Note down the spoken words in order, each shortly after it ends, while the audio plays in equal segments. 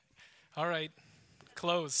All right,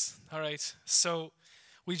 close. All right. So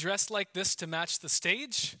we dressed like this to match the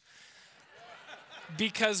stage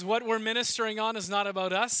because what we're ministering on is not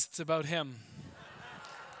about us, it's about Him.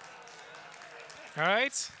 All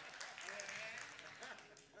right?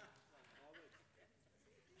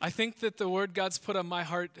 I think that the word God's put on my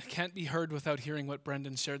heart can't be heard without hearing what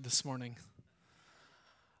Brendan shared this morning.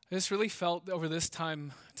 I just really felt over this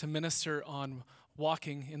time to minister on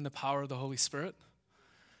walking in the power of the Holy Spirit.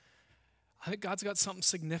 I think God's got something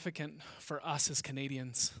significant for us as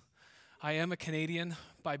Canadians. I am a Canadian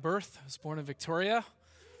by birth. I was born in Victoria.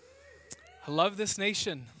 I love this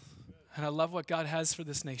nation, and I love what God has for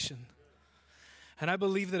this nation. And I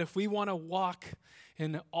believe that if we want to walk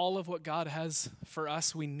in all of what God has for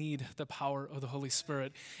us, we need the power of the Holy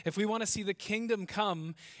Spirit. If we want to see the kingdom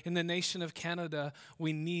come in the nation of Canada,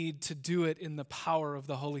 we need to do it in the power of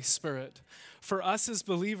the Holy Spirit. For us as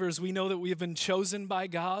believers, we know that we have been chosen by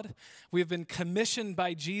God. We have been commissioned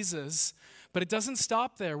by Jesus, but it doesn't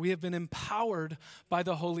stop there. We have been empowered by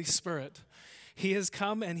the Holy Spirit. He has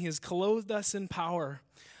come and He has clothed us in power.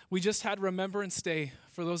 We just had Remembrance Day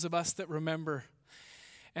for those of us that remember.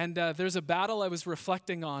 And there's a battle I was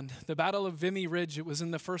reflecting on, the Battle of Vimy Ridge. It was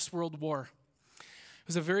in the First World War. It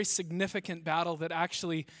was a very significant battle that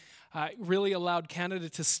actually really allowed Canada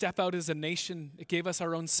to step out as a nation. It gave us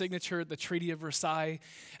our own signature at the Treaty of Versailles,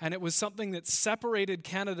 and it was something that separated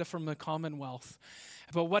Canada from the Commonwealth.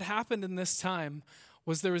 But what happened in this time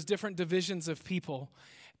was there was different divisions of people.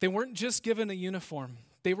 They weren't just given a uniform.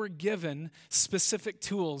 They were given specific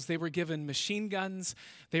tools. They were given machine guns.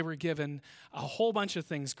 They were given a whole bunch of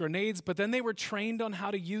things, grenades, but then they were trained on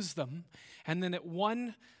how to use them. And then at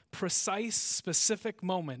one precise, specific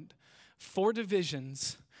moment, 4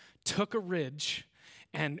 divisions took a ridge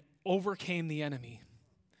and overcame the enemy.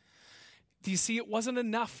 Do you see, it wasn't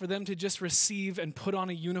enough for them to just receive and put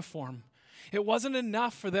on a uniform. It wasn't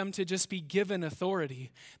enough for them to just be given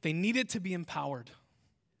authority. They needed to be empowered.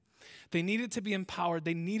 They needed to be empowered.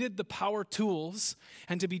 They needed the power tools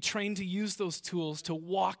and to be trained to use those tools to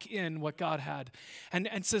walk in what God had. And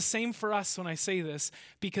it's the same for us when I say this,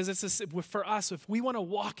 because for us, if we want to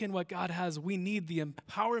walk in what God has, we need the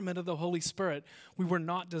empowerment of the Holy Spirit. We were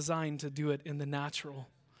not designed to do it in the natural.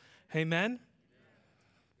 Amen?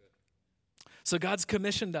 So God's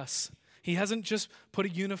commissioned us. He hasn't just put a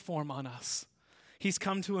uniform on us. He's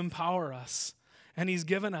come to empower us, and He's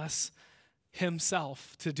given us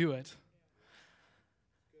Himself to do it.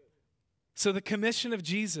 So the commission of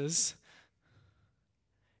Jesus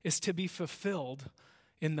is to be fulfilled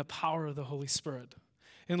in the power of the Holy Spirit.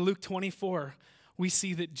 In Luke 24, we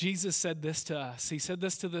see that Jesus said this to us. He said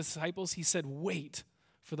this to the disciples. He said, wait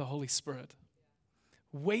for the Holy Spirit.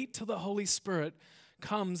 Wait till the Holy Spirit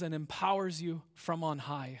comes and empowers you from on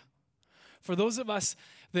high. For those of us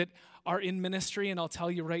that are in ministry, and I'll tell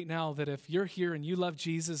you right now that if you're here and you love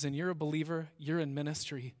Jesus and you're a believer, you're in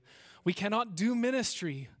ministry. We cannot do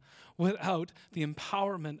ministry without the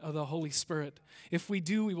empowerment of the Holy Spirit. If we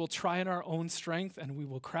do, we will try in our own strength and we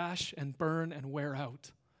will crash and burn and wear out.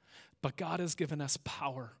 But God has given us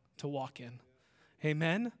power to walk in.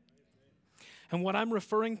 Amen? And what I'm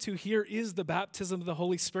referring to here is the baptism of the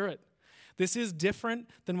Holy Spirit. This is different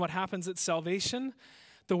than what happens at salvation.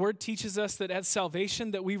 The word teaches us that at salvation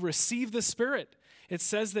that we receive the Spirit. It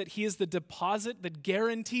says that He is the deposit that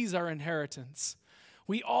guarantees our inheritance.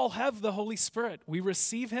 We all have the Holy Spirit. We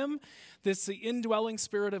receive Him. That's the indwelling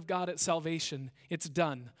Spirit of God at salvation. It's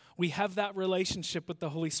done. We have that relationship with the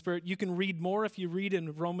Holy Spirit. You can read more if you read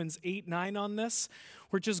in Romans 8:9 on this,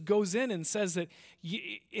 where it just goes in and says that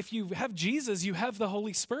if you have Jesus, you have the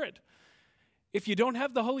Holy Spirit. If you don't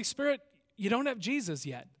have the Holy Spirit, you don't have Jesus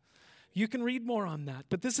yet. You can read more on that.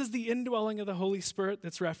 But this is the indwelling of the Holy Spirit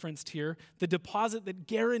that's referenced here, the deposit that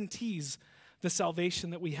guarantees the salvation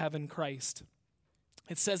that we have in Christ.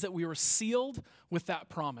 It says that we were sealed with that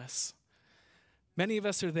promise. Many of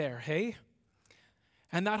us are there, hey?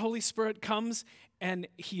 And that Holy Spirit comes and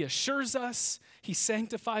He assures us, He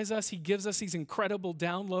sanctifies us, He gives us these incredible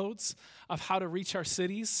downloads of how to reach our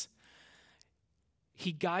cities.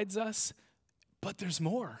 He guides us, but there's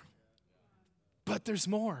more. But there's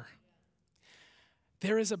more.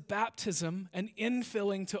 There is a baptism, an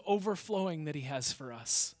infilling to overflowing that He has for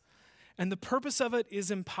us. And the purpose of it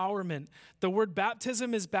is empowerment. The word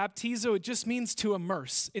baptism is baptizo. It just means to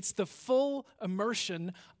immerse. It's the full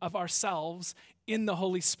immersion of ourselves in the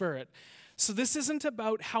Holy Spirit. So this isn't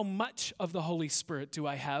about how much of the Holy Spirit do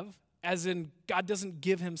I have, as in God doesn't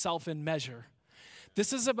give Himself in measure.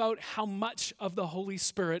 This is about how much of the Holy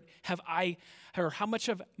Spirit how much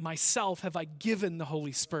of myself have I given the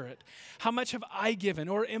Holy Spirit? How much have I given,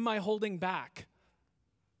 or am I holding back?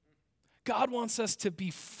 God wants us to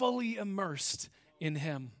be fully immersed in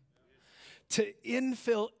him, to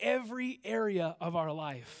infill every area of our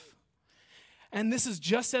life. And this is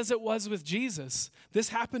just as it was with Jesus. This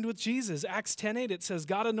happened with Jesus. Acts 10:8, it says,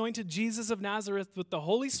 God anointed Jesus of Nazareth with the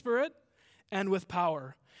Holy Spirit and with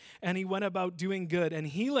power. And he went about doing good and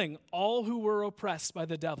healing all who were oppressed by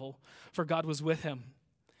the devil, for God was with him.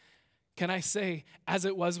 Can I say, as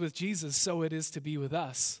it was with Jesus, so it is to be with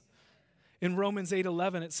us. In Romans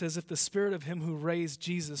 8:11, it says, if the spirit of him who raised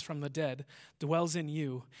Jesus from the dead dwells in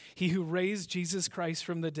you, he who raised Jesus Christ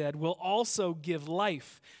from the dead will also give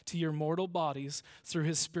life to your mortal bodies through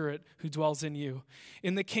his spirit who dwells in you.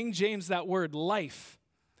 In the King James, that word life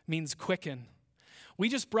means quicken. We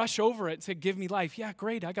just brush over it to give me life. Yeah,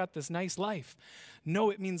 great, I got this nice life. No,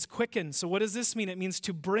 it means quicken. So what does this mean? It means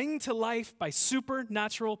to bring to life by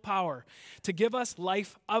supernatural power, to give us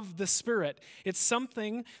life of the Spirit. It's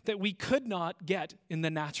something that we could not get in the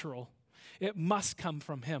natural. It must come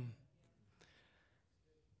from him.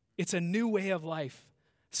 It's a new way of life,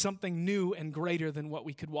 something new and greater than what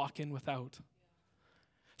we could walk in without.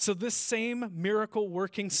 So this same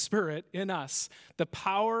miracle-working Spirit in us, the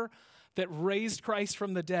power that raised Christ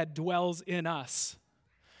from the dead, dwells in us.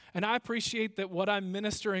 And I appreciate that what I'm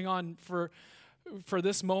ministering on for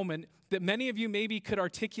this moment, that many of you maybe could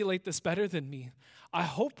articulate this better than me. I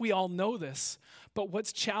hope we all know this, but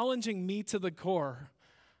what's challenging me to the core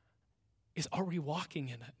is, are we walking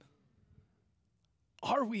in it?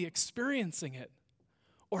 Are we experiencing it?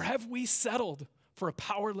 Or have we settled for a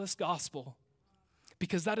powerless gospel?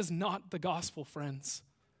 Because that is not the gospel, friends.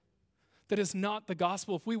 That is not the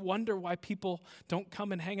gospel. If we wonder why people don't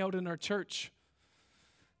come and hang out in our church,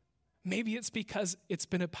 maybe it's because it's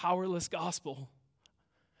been a powerless gospel.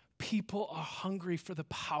 People are hungry for the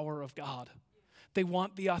power of God. They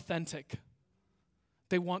want the authentic.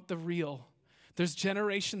 They want the real. There's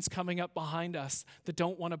generations coming up behind us that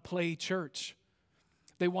don't want to play church.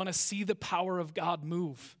 They want to see the power of God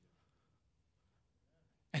move.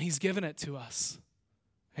 And he's given it to us.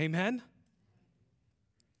 Amen?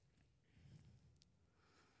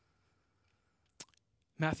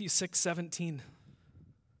 Matthew 6:17.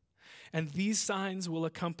 And these signs will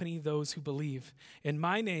accompany those who believe. In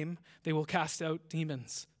my name, they will cast out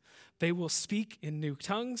demons. They will speak in new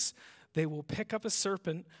tongues. They will pick up a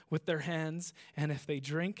serpent with their hands. And if they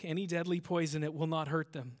drink any deadly poison, it will not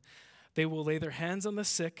hurt them. They will lay their hands on the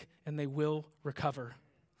sick and they will recover.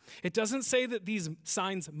 It doesn't say that these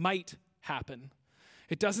signs might happen.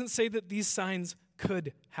 It doesn't say that these signs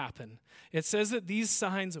could happen. It says that these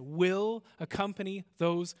signs will accompany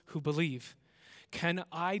those who believe. Can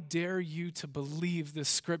I dare you to believe this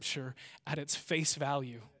scripture at its face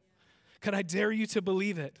value? Can I dare you to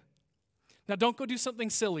believe it? Now, don't go do something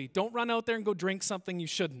silly. Don't run out there and go drink something you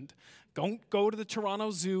shouldn't. Don't go to the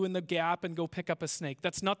Toronto Zoo and the Gap and go pick up a snake.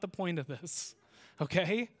 That's not the point of this,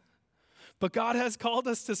 okay? But God has called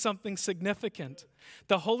us to something significant.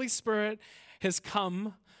 The Holy Spirit has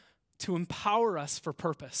come to empower us for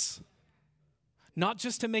purpose. Not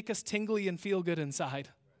just to make us tingly and feel good inside.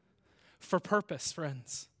 For purpose,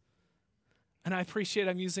 friends. And I appreciate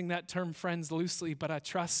I'm using that term friends loosely, but I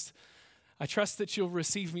trust that you'll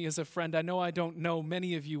receive me as a friend. I know I don't know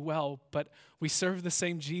many of you well, but we serve the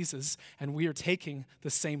same Jesus and we are taking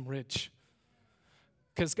the same ridge.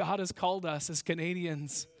 Because God has called us as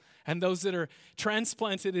Canadians and those that are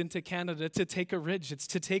transplanted into Canada to take a ridge. It's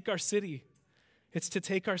to take our city. It's to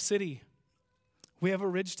take our city. We have a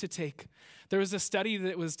ridge to take. There was a study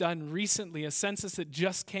that was done recently, a census that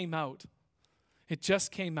just came out. It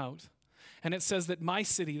just came out. And it says that my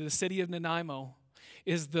city, the city of Nanaimo,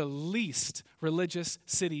 is the least religious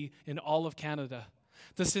city in all of Canada.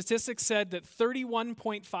 The statistics said that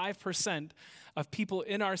 31.5% of people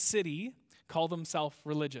in our city call themselves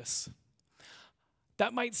religious.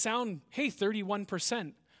 That might sound, hey,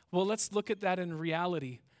 31%. Well, let's look at that in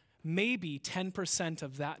reality. Maybe 10%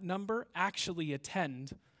 of that number actually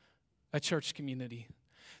attend a church community.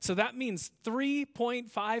 So that means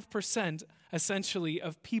 3.5% essentially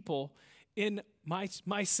of people in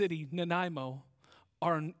my city, Nanaimo,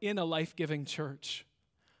 are in a life-giving church.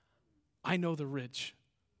 I know the ridge.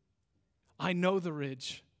 I know the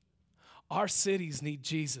ridge. Our cities need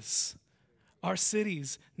Jesus. Our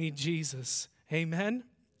cities need Jesus. Amen?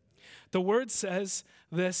 The word says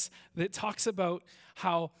this, that talks about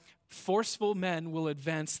how forceful men will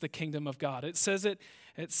advance the kingdom of God. It's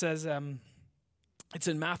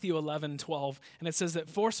in Matthew 11:12, and it says that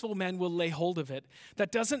forceful men will lay hold of it.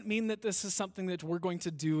 That doesn't mean that this is something that we're going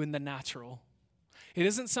to do in the natural. It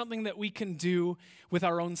isn't something that we can do with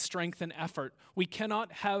our own strength and effort. We cannot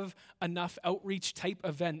have enough outreach type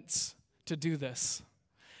events to do this.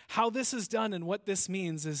 How this is done and what this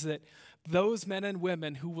means is that those men and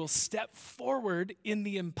women who will step forward in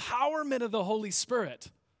the empowerment of the Holy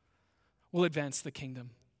Spirit will advance the kingdom.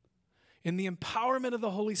 In the empowerment of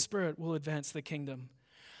the Holy Spirit will advance the kingdom.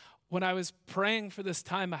 When I was praying for this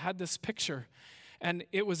time, I had this picture, and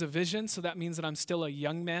it was a vision, so that means that I'm still a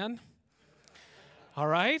young man. All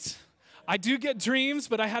right? I do get dreams,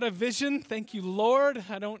 but I had a vision. Thank you, Lord.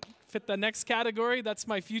 I don't fit the next category. That's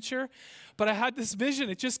my future. But I had this vision.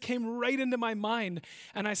 It just came right into my mind,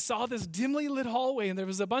 and I saw this dimly lit hallway, and there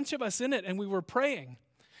was a bunch of us in it, and we were praying.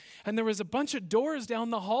 And there was a bunch of doors down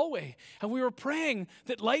the hallway, and we were praying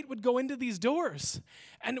that light would go into these doors.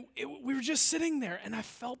 And we were just sitting there, and I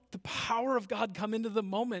felt the power of God come into the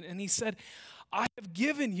moment, and he said, I have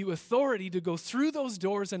given you authority to go through those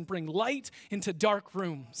doors and bring light into dark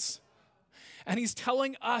rooms. And he's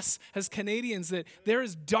telling us as Canadians that there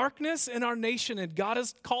is darkness in our nation, and God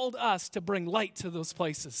has called us to bring light to those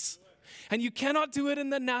places. And you cannot do it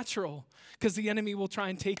in the natural, because the enemy will try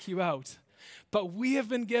and take you out. But we have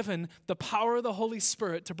been given the power of the Holy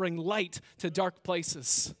Spirit to bring light to dark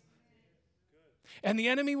places. And the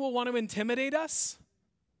enemy will want to intimidate us,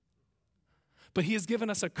 but he has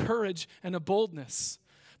given us a courage and a boldness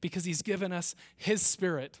because he's given us his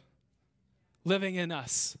Spirit living in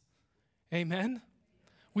us. Amen?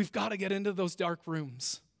 We've got to get into those dark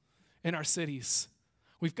rooms in our cities.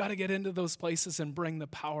 We've got to get into those places and bring the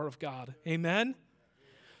power of God. Amen?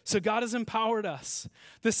 So God has empowered us.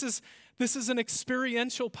 This is an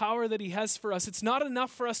experiential power that he has for us. It's not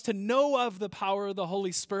enough for us to know of the power of the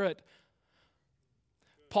Holy Spirit.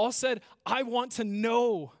 Paul said, I want to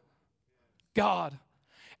know God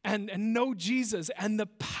and know Jesus and the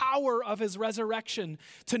power of his resurrection.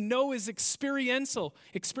 To know is experiential.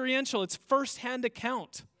 It's firsthand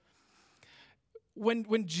account.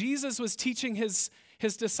 When Jesus was teaching his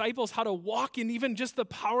disciples how to walk in even just the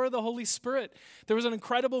power of the Holy Spirit, there was an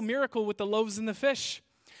incredible miracle with the loaves and the fish.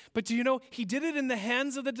 But do you know, he did it in the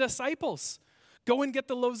hands of the disciples. Go and get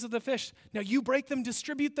the loaves of the fish. Now you break them,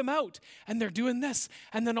 distribute them out. And they're doing this.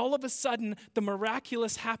 And then all of a sudden, the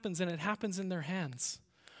miraculous happens, and it happens in their hands.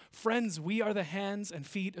 Friends, we are the hands and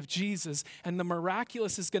feet of Jesus, and the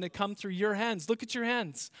miraculous is going to come through your hands. Look at your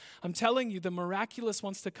hands. I'm telling you, the miraculous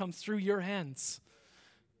wants to come through your hands.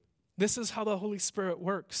 This is how the Holy Spirit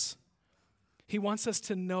works. He wants us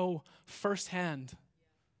to know firsthand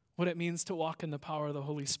what it means to walk in the power of the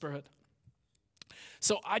Holy Spirit.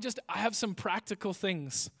 So I have some practical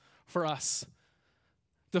things for us.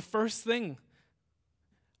 The first thing,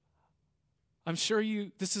 I'm sure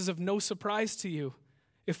this is of no surprise to you.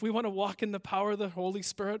 If we want to walk in the power of the Holy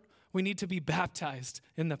Spirit, we need to be baptized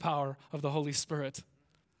in the power of the Holy Spirit.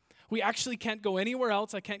 We actually can't go anywhere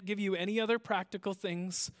else. I can't give you any other practical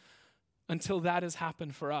things until that has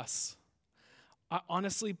happened for us. I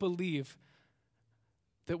honestly believe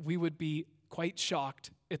that we would be quite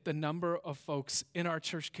shocked at the number of folks in our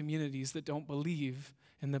church communities that don't believe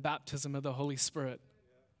in the baptism of the Holy Spirit.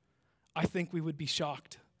 I think we would be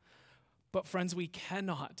shocked. But friends, we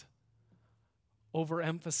cannot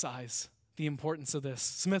overemphasize the importance of this.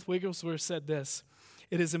 Smith Wigglesworth said this: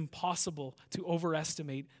 it is impossible to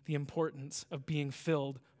overestimate the importance of being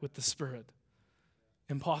filled with the Spirit.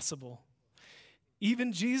 Impossible.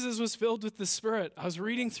 Even Jesus was filled with the Spirit. I was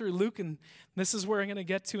reading through Luke, and this is where I'm going to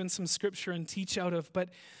get to in some scripture and teach out of. But,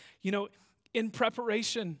 in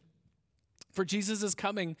preparation for Jesus'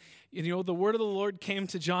 coming, the word of the Lord came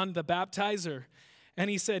to John the baptizer. And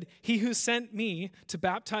he said, he who sent me to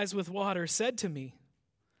baptize with water said to me,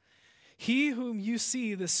 he whom you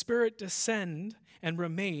see the Spirit descend and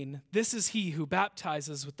remain, this is he who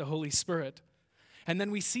baptizes with the Holy Spirit. And then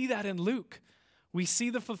we see that in Luke. We see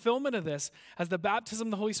the fulfillment of this as the baptism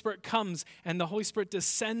of the Holy Spirit comes and the Holy Spirit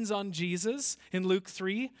descends on Jesus in Luke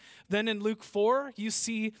 3. Then in Luke 4, you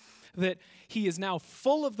see that he is now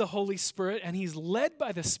full of the Holy Spirit and he's led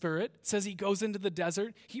by the Spirit. It says he goes into the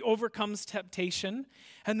desert. He overcomes temptation.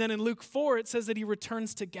 And then in Luke 4, it says that he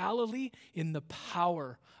returns to Galilee in the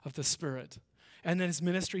power of the Spirit. And then his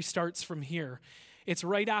ministry starts from here. It's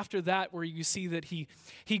right after that where you see that he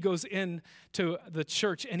goes in to the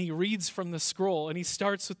church and he reads from the scroll and he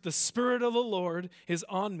starts with the Spirit of the Lord is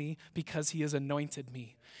on me because he has anointed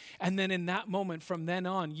me. And then in that moment, from then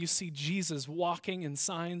on, you see Jesus walking in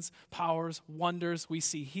signs, powers, wonders. We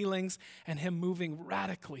see healings and him moving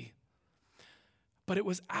radically. But it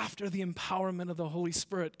was after the empowerment of the Holy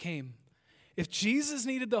Spirit came. If Jesus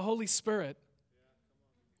needed the Holy Spirit,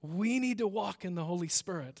 we need to walk in the Holy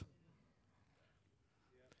Spirit.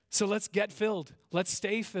 So let's get filled. Let's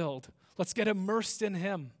stay filled. Let's get immersed in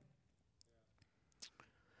him.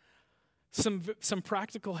 Some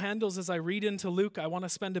practical handles as I read into Luke. I want to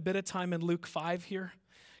spend a bit of time in Luke 5 here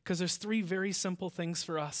because there's 3 very simple things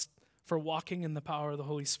for us for walking in the power of the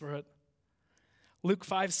Holy Spirit. Luke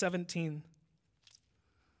 5:17.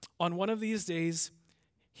 On one of these days,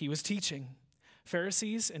 he was teaching.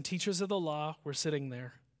 Pharisees and teachers of the law were sitting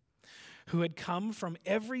there, who had come from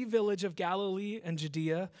every village of Galilee and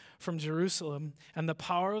Judea, from Jerusalem, and the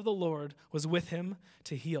power of the Lord was with him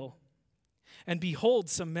to heal. And behold,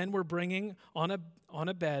 some men were bringing on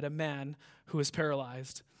a bed a man who was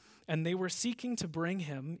paralyzed. And they were seeking to bring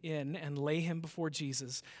him in and lay him before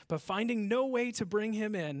Jesus. But finding no way to bring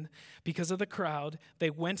him in because of the crowd, they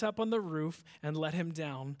went up on the roof and let him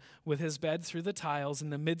down with his bed through the tiles in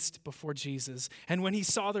the midst before Jesus. And when he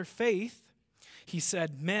saw their faith, he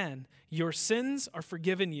said, "Man, your sins are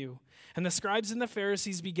forgiven you." And the scribes and the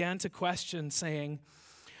Pharisees began to question, saying,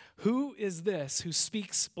 "Who is this who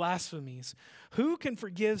speaks blasphemies? Who can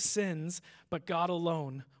forgive sins but God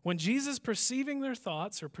alone?" When Jesus perceived their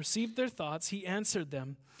thoughts, he answered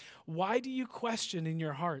them, "Why do you question in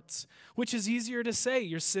your hearts? Which is easier to say,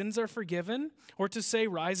 'Your sins are forgiven,' or to say,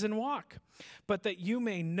 'Rise and walk'? But that you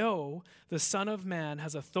may know the Son of Man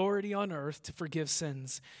has authority on earth to forgive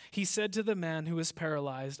sins." He said to the man who was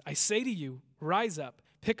paralyzed, "I say to you, rise up,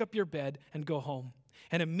 pick up your bed, and go home."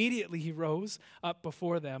 And immediately he rose up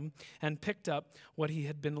before them and picked up what he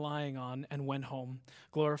had been lying on and went home,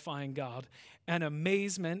 glorifying God. And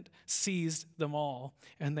amazement seized them all,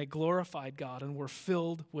 and they glorified God and were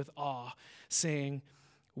filled with awe, saying,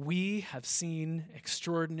 "We have seen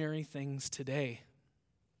extraordinary things today."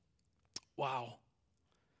 Wow.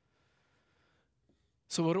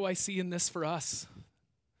 So what do I see in this for us?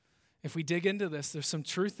 If we dig into this, there's some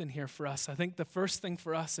truth in here for us. I think the first thing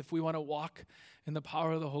for us, if we want to walk in the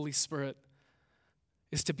power of the Holy Spirit,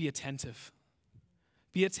 is to be attentive.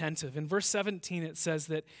 Be attentive. In verse 17, it says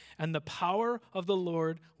that, "And the power of the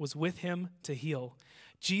Lord was with him to heal."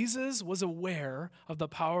 Jesus was aware of the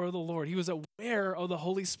power of the Lord. He was aware of the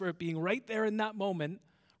Holy Spirit being right there in that moment,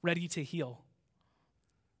 ready to heal.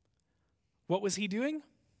 What was he doing?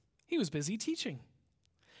 He was busy teaching.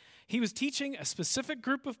 He was teaching a specific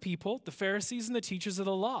group of people, the Pharisees and the teachers of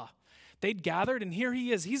the law. They'd gathered, and here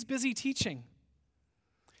he is. He's busy teaching.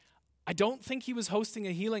 I don't think he was hosting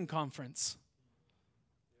a healing conference.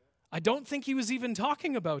 I don't think he was even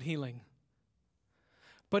talking about healing.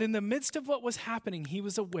 But in the midst of what was happening, he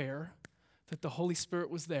was aware that the Holy Spirit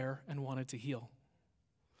was there and wanted to heal.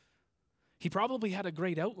 He probably had a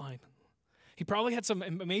great outline. He probably had some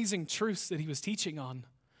amazing truths that he was teaching on.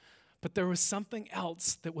 But there was something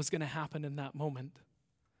else that was going to happen in that moment.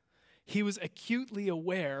 He was acutely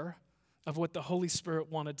aware of what the Holy Spirit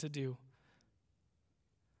wanted to do.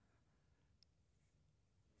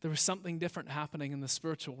 There was something different happening in the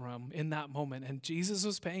spiritual realm in that moment, and Jesus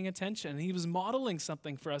was paying attention, and he was modeling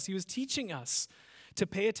something for us. He was teaching us to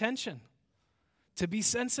pay attention, to be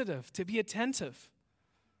sensitive, to be attentive.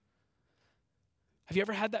 Have you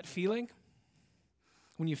ever had that feeling?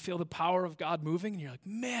 When you feel the power of God moving, and you're like,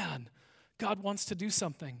 man, God wants to do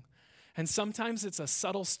something. And sometimes it's a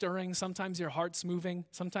subtle stirring, sometimes your heart's moving,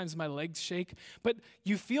 sometimes my legs shake, but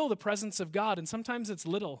you feel the presence of God, and sometimes it's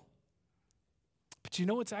little. But you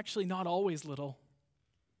know it's actually not always little.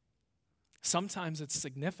 Sometimes it's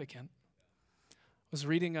significant. I was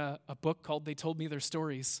reading a book called They Told Me Their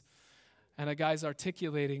Stories. And a guy's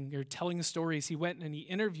telling stories. He went and he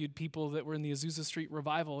interviewed people that were in the Azusa Street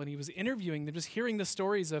revival, and he was interviewing them, just hearing the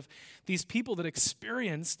stories of these people that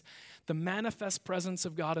experienced the manifest presence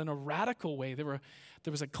of God in a radical way. There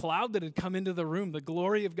was a cloud that had come into the room. The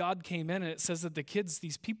glory of God came in, and it says that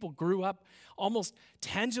these people grew up almost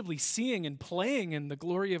tangibly seeing and playing in the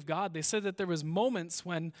glory of God. They said that there was moments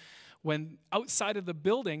when outside of the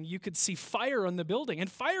building, you could see fire on the building, and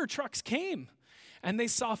fire trucks came. And they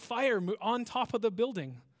saw fire on top of the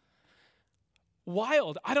building.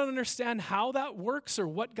 Wild. I don't understand how that works or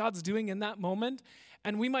what God's doing in that moment.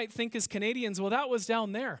 And we might think as Canadians, well, that was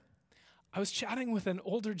down there. I was chatting with an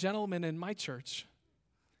older gentleman in my church.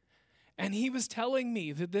 And he was telling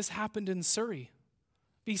me that this happened in Surrey,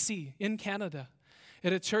 BC, in Canada,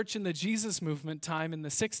 at a church in the Jesus movement time in the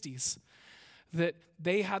 60s. That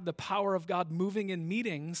they had the power of God moving in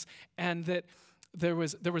meetings, and that there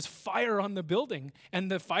was fire on the building,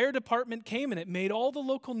 and the fire department came, and it made all the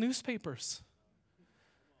local newspapers.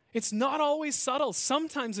 It's not always subtle.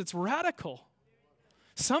 Sometimes it's radical.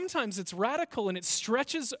 Sometimes it's radical, and it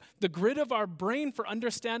stretches the grid of our brain for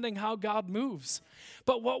understanding how God moves.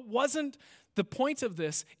 But what wasn't the point of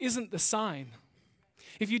this isn't the sign.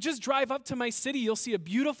 If you just drive up to my city, you'll see a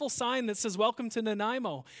beautiful sign that says, "Welcome to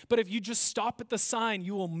Nanaimo." But if you just stop at the sign,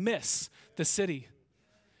 you will miss the city.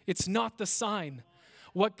 It's not the sign.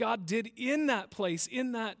 What God did in that place,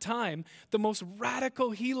 in that time, the most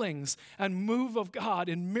radical healings and move of God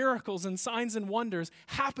and miracles and signs and wonders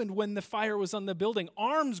happened when the fire was on the building.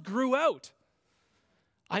 Arms grew out.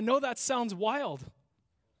 I know that sounds wild.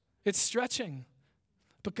 It's stretching.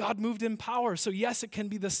 But God moved in power. So yes, it can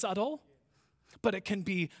be the subtle, but it can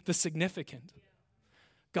be the significant.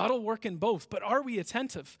 God will work in both, but are we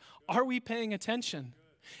attentive? Are we paying attention?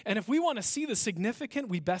 And if we want to see the significant,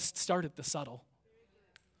 we best start at the subtle.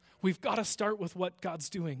 We've got to start with what God's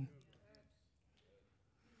doing.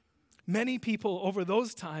 Many people over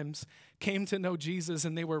those times came to know Jesus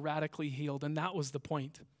and they were radically healed, and that was the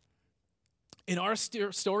point. In our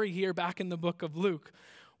story here back in the book of Luke,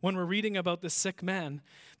 when we're reading about the sick man,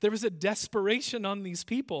 there was a desperation on these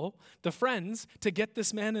people, the friends, to get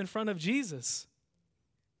this man in front of Jesus.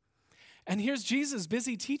 And here's Jesus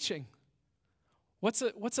busy teaching. What's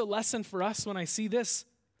a lesson for us when I see this?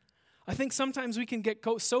 I think sometimes we can get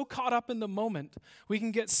so caught up in the moment, we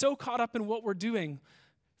can get so caught up in what we're doing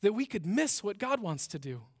that we could miss what God wants to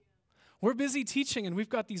do. We're busy teaching and we've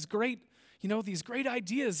got these great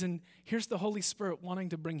ideas, and here's the Holy Spirit wanting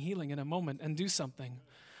to bring healing in a moment and do something.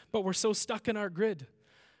 But we're so stuck in our grid.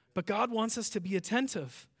 But God wants us to be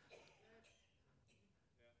attentive.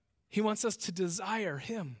 He wants us to desire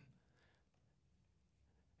Him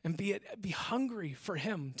and be hungry for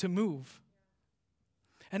Him to move.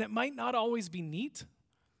 And it might not always be neat,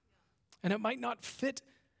 and it might not fit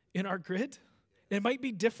in our grid. It might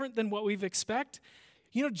be different than what we've expect.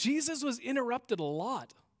 You know, Jesus was interrupted a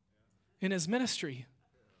lot in His ministry.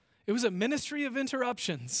 It was a ministry of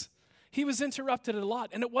interruptions. He was interrupted a lot,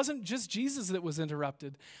 and it wasn't just Jesus that was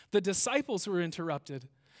interrupted. The disciples were interrupted.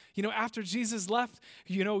 You know, after Jesus left,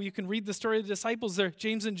 you can read the story of the disciples there.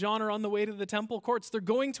 James and John are on the way to the temple courts. They're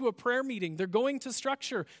going to a prayer meeting. They're going to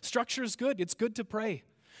structure. Structure is good. It's good to pray.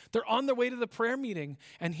 They're on their way to the prayer meeting,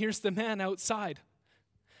 and here's the man outside.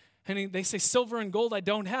 And they say, silver and gold I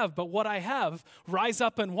don't have, but what I have, rise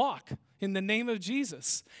up and walk in the name of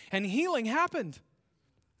Jesus. And healing happened.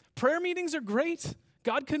 Prayer meetings are great.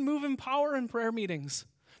 God can move in power in prayer meetings.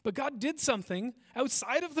 But God did something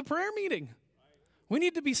outside of the prayer meeting. We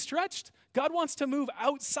need to be stretched. God wants to move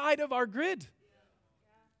outside of our grid.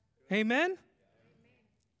 Amen?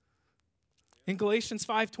 In Galatians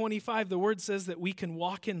 5:25, the word says that we can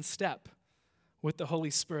walk in step with the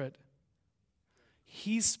Holy Spirit.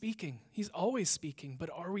 He's speaking. He's always speaking. But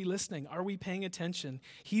are we listening? Are we paying attention?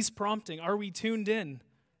 He's prompting. Are we tuned in?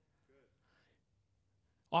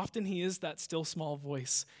 Often He is that still small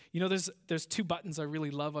voice. You know, there's two buttons I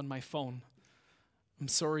really love on my phone. I'm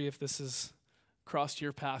sorry if this has crossed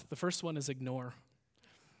your path. The first one is ignore.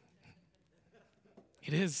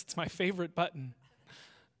 It is. It's my favorite button.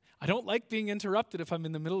 I don't like being interrupted if I'm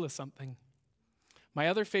in the middle of something. My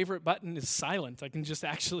other favorite button is silent. I can just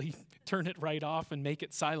actually turn it right off and make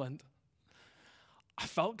it silent. I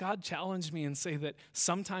felt God challenge me and say that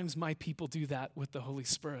sometimes my people do that with the Holy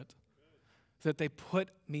Spirit, that they put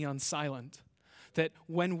me on silent, that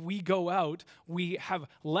when we go out, we have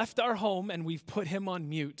left our home and we've put Him on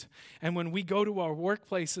mute. And when we go to our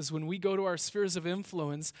workplaces, when we go to our spheres of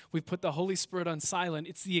influence, we put the Holy Spirit on silent.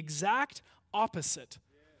 It's the exact opposite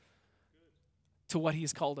to what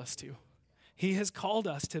He's called us to. He has called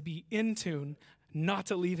us to be in tune, not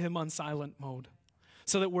to leave Him on silent mode.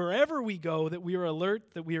 So that wherever we go, that we are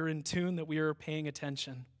alert, that we are in tune, that we are paying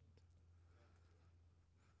attention.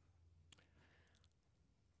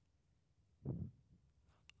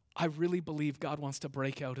 I really believe God wants to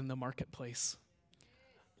break out in the marketplace.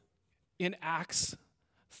 In Acts,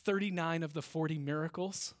 39 of the 40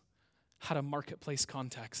 miracles had a marketplace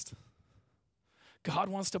context. God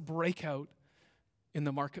wants to break out in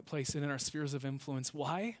the marketplace and in our spheres of influence.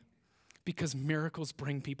 Why? Because miracles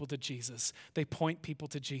bring people to Jesus. They point people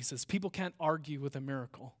to Jesus. People can't argue with a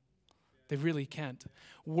miracle. They really can't.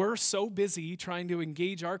 We're so busy trying to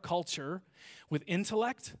engage our culture with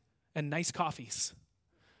intellect and nice coffees.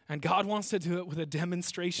 And God wants to do it with a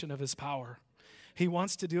demonstration of His power. He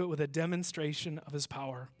wants to do it with a demonstration of His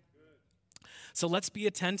power. So let's be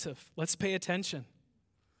attentive. Let's pay attention.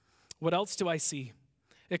 What else do I see?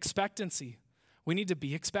 Expectancy. We need to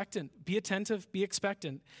be expectant. Be attentive, be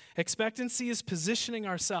expectant. Expectancy is positioning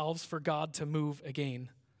ourselves for God to move again.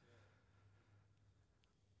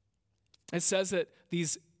 It says that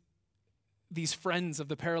these friends of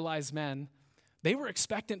the paralyzed man, they were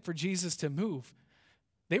expectant for Jesus to move.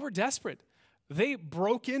 They were desperate. They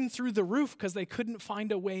broke in through the roof because they couldn't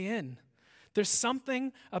find a way in. There's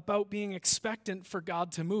something about being expectant for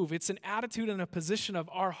God to move. It's an attitude and a position of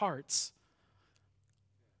our hearts.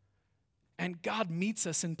 And God meets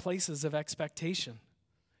us in places of expectation.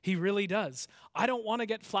 He really does. I don't want to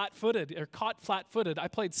get flat-footed or caught flat-footed. I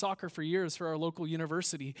played soccer for years for our local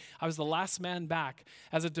university. I was the last man back.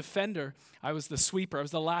 As a defender, I was the sweeper. I was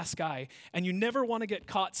the last guy. And you never want to get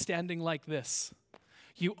caught standing like this.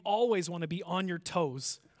 You always want to be on your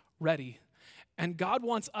toes, ready. And God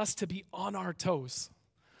wants us to be on our toes.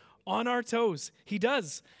 On our toes. He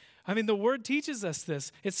does. I mean, the word teaches us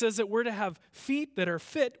this. It says that we're to have feet that are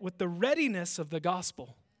fit with the readiness of the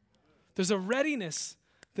gospel. There's a readiness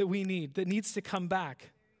that we need, that needs to come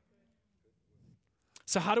back.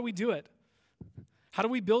 So how do we do it? How do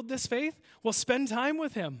we build this faith? Well, spend time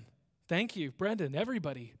with him. Thank you, Brendan,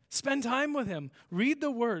 everybody. Spend time with him. Read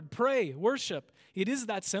the word, pray, worship. It is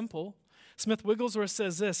that simple. Smith Wigglesworth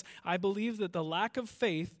says this, I believe that the lack of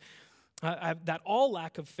faith, that all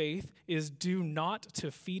lack of faith is due not to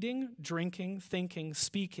feeding, drinking, thinking,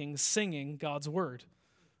 speaking, singing God's word.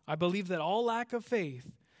 I believe that all lack of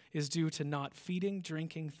faith is due to not feeding,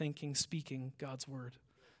 drinking, thinking, speaking God's word.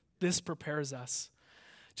 This prepares us.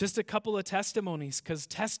 Just a couple of testimonies, because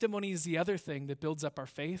testimony is the other thing that builds up our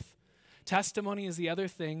faith. Testimony is the other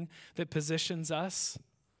thing that positions us,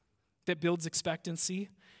 that builds expectancy.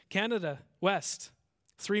 Canada, West,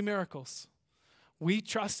 3 miracles. We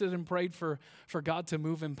trusted and prayed for God to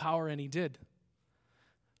move in power, and he did.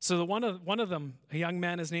 So one of them, a young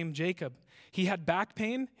man is named Jacob. He had back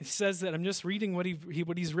pain. He says that, I'm just reading what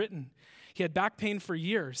he's written. He had back pain for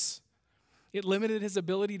years. It limited his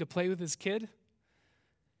ability to play with his kid.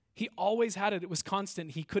 He always had it. It was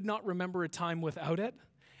constant. He could not remember a time without it.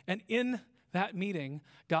 And in that meeting,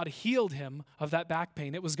 God healed him of that back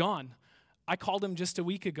pain. It was gone. I called him just a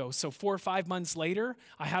week ago. So 4 or 5 months later,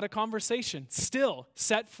 I had a conversation. Still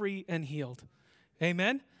set free and healed.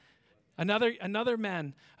 Amen? Another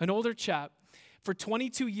man, an older chap, for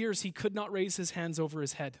 22 years, he could not raise his hands over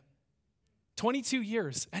his head. 22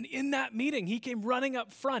 years. And in that meeting, he came running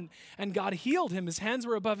up front, and God healed him. His hands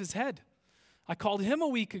were above his head. I called him a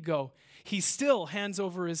week ago. He's still hands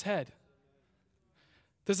over his head.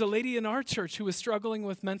 There's a lady in our church who was struggling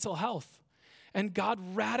with mental health, and God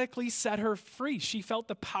radically set her free. She felt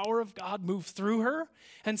the power of God move through her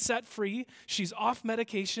and set free. She's off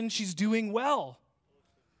medication. She's doing well.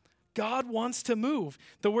 God wants to move.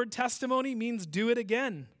 The word testimony means do it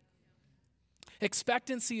again.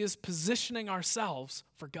 Expectancy is positioning ourselves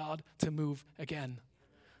for God to move again.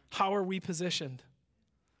 How are we positioned?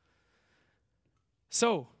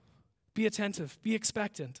 So, be attentive, be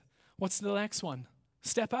expectant. What's the next one?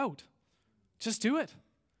 Step out. Just do it.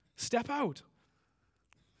 Step out.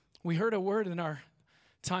 We heard a word in our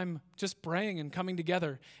time just praying and coming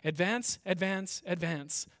together. Advance, advance,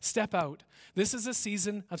 advance. Step out. This is a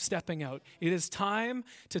season of stepping out. It is time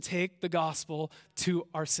to take the gospel to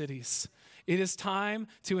our cities. It is time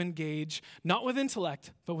to engage, not with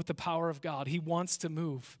intellect, but with the power of God. He wants to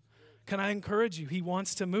move. Can I encourage you? He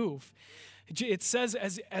wants to move. It says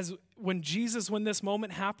as when this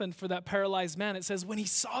moment happened for that paralyzed man, it says when he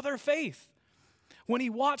saw their faith, when he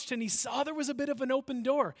watched and he saw there was a bit of an open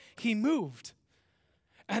door, he moved.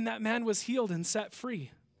 And that man was healed and set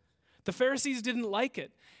free. The Pharisees didn't like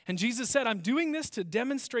it. And Jesus said, I'm doing this to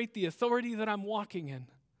demonstrate the authority that I'm walking in.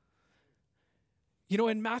 You know,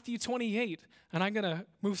 in Matthew 28, and I'm going to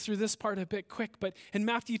move through this part a bit quick, but in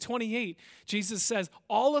Matthew 28, Jesus says,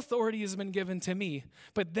 all authority has been given to me.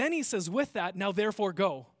 But then he says, with that, now therefore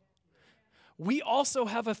go. We also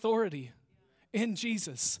have authority in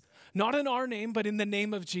Jesus. Not in our name, but in the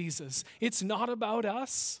name of Jesus. It's not about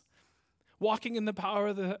us. Walking in the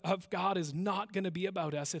power of God is not going to be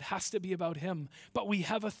about us. It has to be about him. But we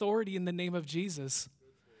have authority in the name of Jesus.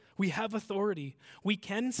 We have authority. We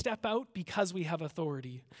can step out because we have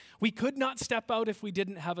authority. We could not step out if we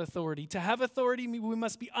didn't have authority. To have authority, we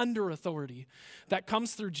must be under authority. That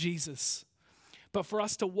comes through Jesus. But for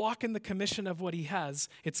us to walk in the commission of what he has,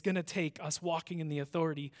 it's going to take us walking in the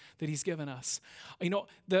authority that he's given us. You know,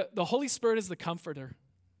 the Holy Spirit is the comforter.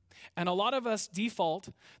 And a lot of us default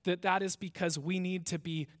that is because we need to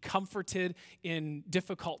be comforted in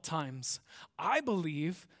difficult times. I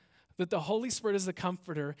believe that the Holy Spirit is the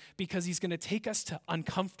comforter because he's going to take us to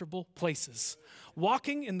uncomfortable places.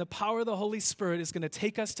 Walking in the power of the Holy Spirit is going to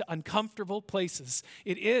take us to uncomfortable places.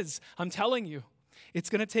 It is, I'm telling you, it's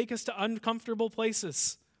going to take us to uncomfortable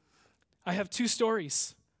places. I have 2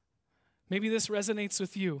 stories. Maybe this resonates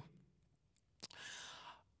with you.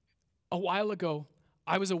 A while ago,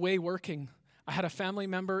 I was away working. I had a family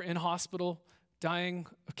member in hospital dying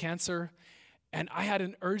of cancer, and I had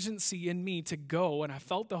an urgency in me to go, and I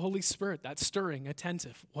felt the Holy Spirit, that stirring,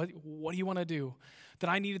 attentive. What do you want to do? That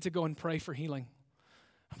I needed to go and pray for healing.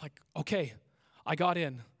 I'm like, okay. I got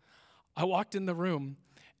in. I walked in the room,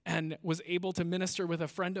 and was able to minister with a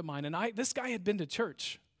friend of mine. And this guy had been to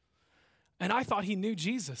church, and I thought he knew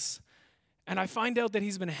Jesus. And I find out that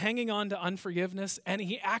he's been hanging on to unforgiveness, and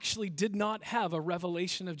he actually did not have a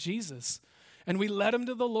revelation of Jesus. And we led him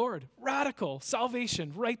to the Lord. Radical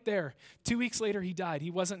salvation right there. 2 weeks later, he died. He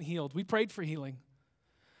wasn't healed. We prayed for healing.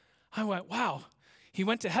 I went, wow, he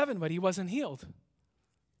went to heaven, but he wasn't healed.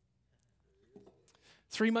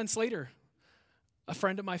 3 months later, a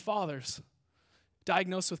friend of my father's,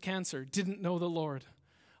 diagnosed with cancer, didn't know the Lord.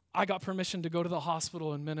 I got permission to go to the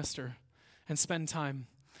hospital and minister and spend time.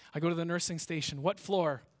 I go to the nursing station. What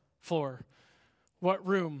floor? Floor. What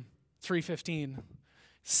room? 315.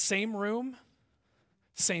 Same room,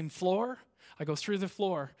 same floor. I go through the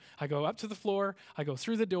floor. I go up to the floor. I go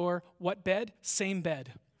through the door. What bed? Same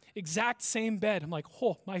bed. Exact same bed. I'm like,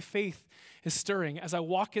 oh, my faith is stirring. As I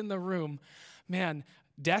walk in the room, man,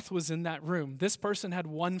 death was in that room. This person had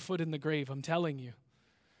 1 foot in the grave, I'm telling you.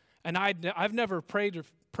 And I've never prayed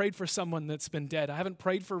for someone that's been dead. I haven't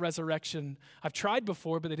prayed for resurrection. I've tried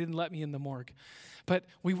before, but they didn't let me in the morgue. But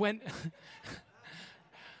we went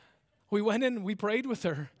in, we prayed with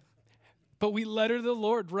her. But we led her to the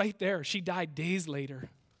Lord right there. She died days later.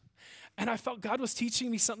 And I felt God was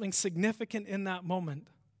teaching me something significant in that moment.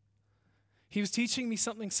 He was teaching me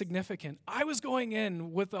something significant. I was going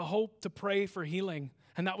in with the hope to pray for healing,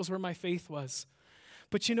 and that was where my faith was.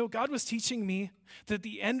 But you know, God was teaching me that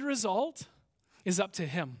the end result is up to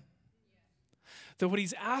him. That what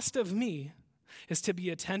he's asked of me is to be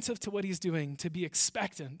attentive to what he's doing, to be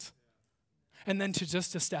expectant, and then to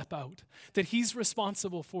step out. That he's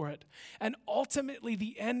responsible for it. And ultimately,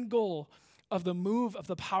 the end goal of the move of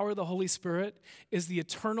the power of the Holy Spirit is the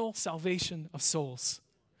eternal salvation of souls.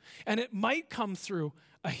 And it might come through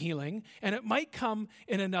a healing, and it might come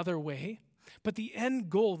in another way, but the end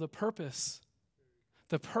goal, the purpose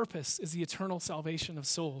is the eternal salvation of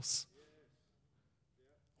souls.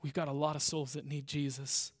 We've got a lot of souls that need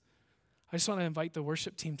Jesus. I just want to invite the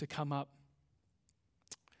worship team to come up.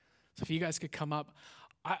 So if you guys could come up.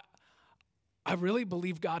 I really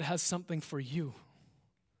believe God has something for you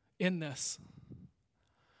in this.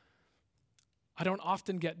 I don't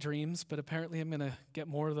often get dreams, but apparently I'm going to get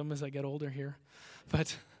more of them as I get older here.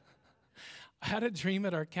 But I had a dream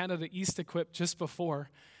at our Canada East Equip just before,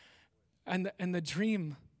 and the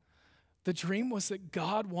dream was that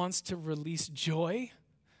God wants to release joy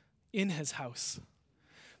in his house,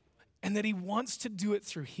 and that he wants to do it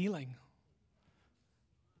through healing.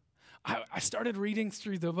 I started reading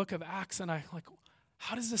through the book of Acts, and I like,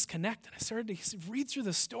 how does this connect? And I started to read through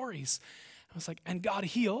the stories. I was like, and God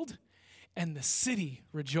healed, and the city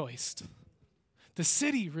rejoiced. The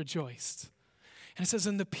city rejoiced. And it says,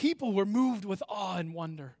 and the people were moved with awe and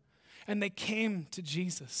wonder, and they came to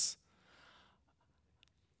Jesus.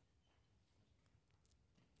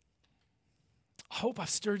 I hope I've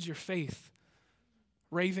stirred your faith,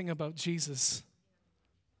 raving about Jesus.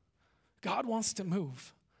 God wants to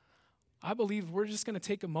move. I believe we're just going to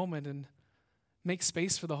take a moment and make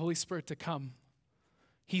space for the Holy Spirit to come.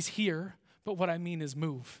 He's here, but what I mean is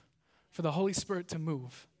move. For the Holy Spirit to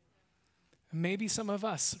move. And maybe some of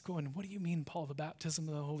us are going, what do you mean, Paul, the baptism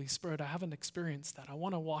of the Holy Spirit? I haven't experienced that. I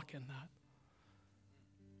want to walk in that.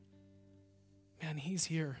 Man, he's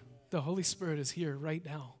here. The Holy Spirit is here right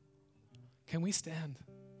now. Can we stand?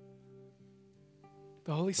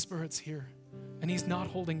 The Holy Spirit's here, and he's not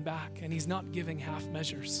holding back, and he's not giving half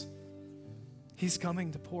measures. He's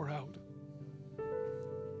coming to pour out.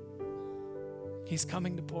 He's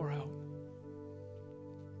coming to pour out.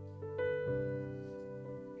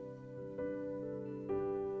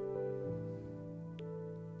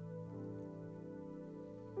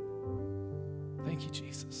 Thank you,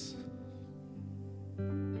 Jesus.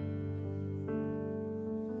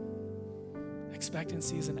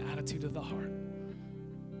 Expectancy is an attitude of the heart.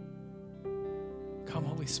 Come,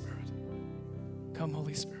 Holy Spirit. Come,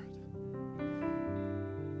 Holy Spirit.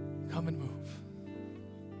 Come and move.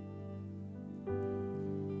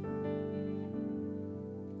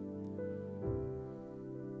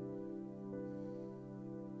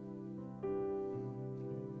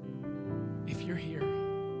 If you're here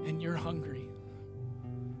and you're hungry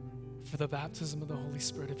for the baptism of the Holy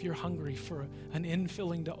Spirit, if you're hungry for an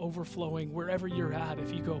infilling to overflowing wherever you're at,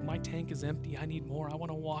 if you go, my tank is empty, I need more, I want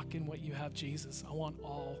to walk in what you have, Jesus, I want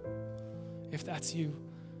all. If that's you,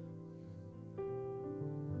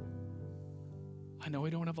 I know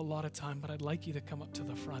we don't have a lot of time, but I'd like you to come up to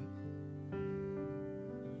the front.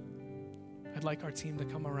 I'd like our team to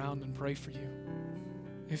come around and pray for you.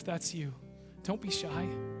 If that's you, don't be shy.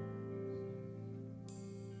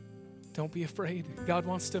 Don't be afraid. God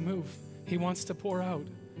wants to move. He wants to pour out.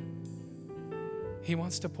 He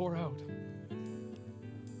wants to pour out.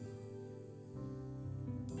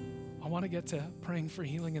 I want to get to praying for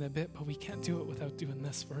healing in a bit, but we can't do it without doing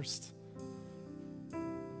this first.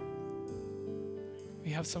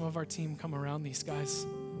 We have some of our team come around these guys.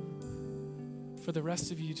 For the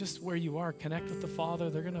rest of you, just where you are, connect with the Father.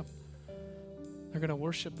 They're gonna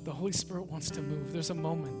worship, but the Holy Spirit wants to move. There's a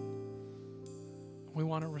moment. We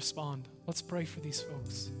want to respond. Let's pray for these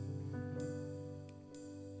folks.